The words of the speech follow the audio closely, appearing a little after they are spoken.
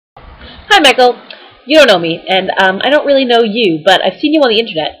Hi, Michael. You don't know me, and I don't really know you, but I've seen you on the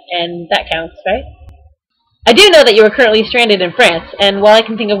internet, and that counts, right? I do know that you are currently stranded in France, and while I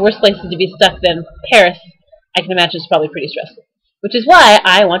can think of worse places to be stuck than Paris, I can imagine it's probably pretty stressful. Which is why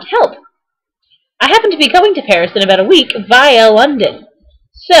I want to help. I happen to be going to Paris in about a week via London.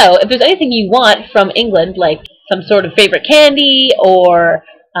 So, if there's anything you want from England, like some sort of favorite candy, or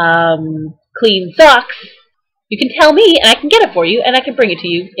clean socks, you can tell me, and I can get it for you, and I can bring it to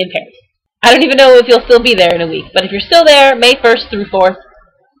you in Paris. I don't even know if you'll still be there in a week, but if you're still there, May 1st through 4th,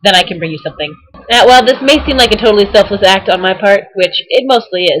 then I can bring you something. Now, while this may seem like a totally selfless act on my part, which it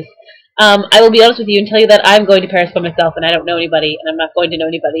mostly is, I will be honest with you and tell you that I'm going to Paris by myself, and I don't know anybody, and I'm not going to know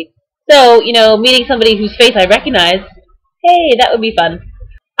anybody. So, you know, meeting somebody whose face I recognize, hey, that would be fun.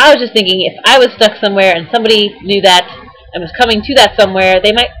 I was just thinking, if I was stuck somewhere and somebody knew that and was coming to that somewhere,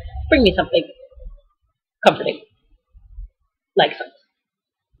 they might bring me something comforting. Like something.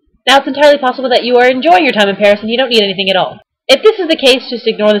 Now, it's entirely possible that you are enjoying your time in Paris and you don't need anything at all. If this is the case, just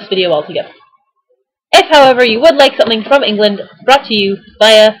ignore this video altogether. If, however, you would like something from England brought to you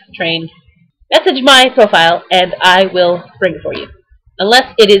via train, message my profile and I will bring it for you.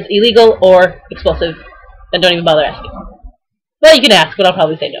 Unless it is illegal or explosive, then don't even bother asking. Well, you can ask, but I'll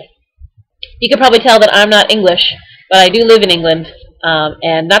probably say no. You can probably tell that I'm not English, but I do live in England,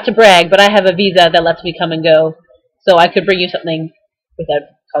 and not to brag, but I have a visa that lets me come and go, so I could bring you something without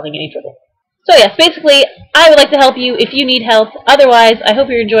causing any trouble. So yes, basically, I would like to help you if you need help. Otherwise, I hope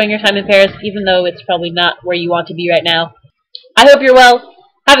you're enjoying your time in Paris, even though it's probably not where you want to be right now. I hope you're well.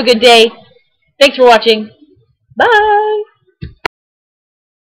 Have a good day. Thanks for watching. Bye!